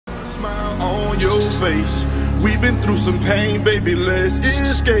on your face. We've been through some pain, baby, let's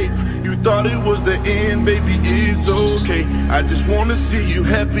escape. You thought it was the end, baby, it's okay. I just wanna see you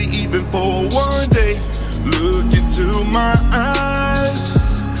happy even for one day. Look into my eyes,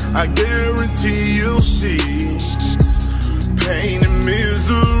 I guarantee you'll see pain and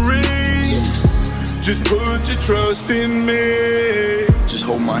misery. Just put your trust in me. Just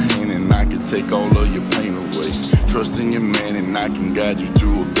hold my hand and I can take all of your pain away. Trust in your man and I can guide you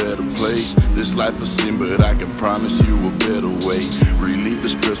to a better place. This life is sin, but I can promise you a better way. Relieve the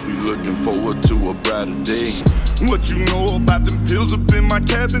stress, we looking forward to a brighter day. What you know about them pills up in my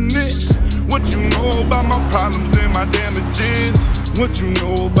cabinet? What you know about my problems and my damages? What you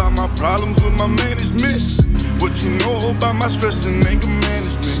know about my problems with my management? What you know about my stress and anger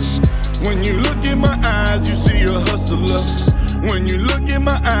management? When you look in my eyes, you see a hustler. When you look in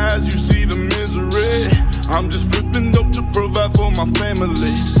my eyes, you see the misery. I'm just flipping dope to provide for my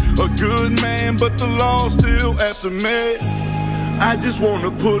family. A good man, but the law still after me. I just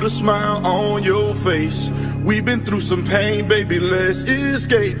wanna put a smile on your face. We've been through some pain, baby, let's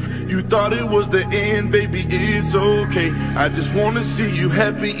escape. You thought it was the end, baby, it's okay. I just wanna see you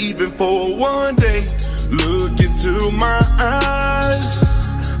happy even for one day. Look into my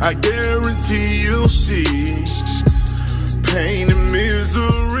eyes, I guarantee you'll see pain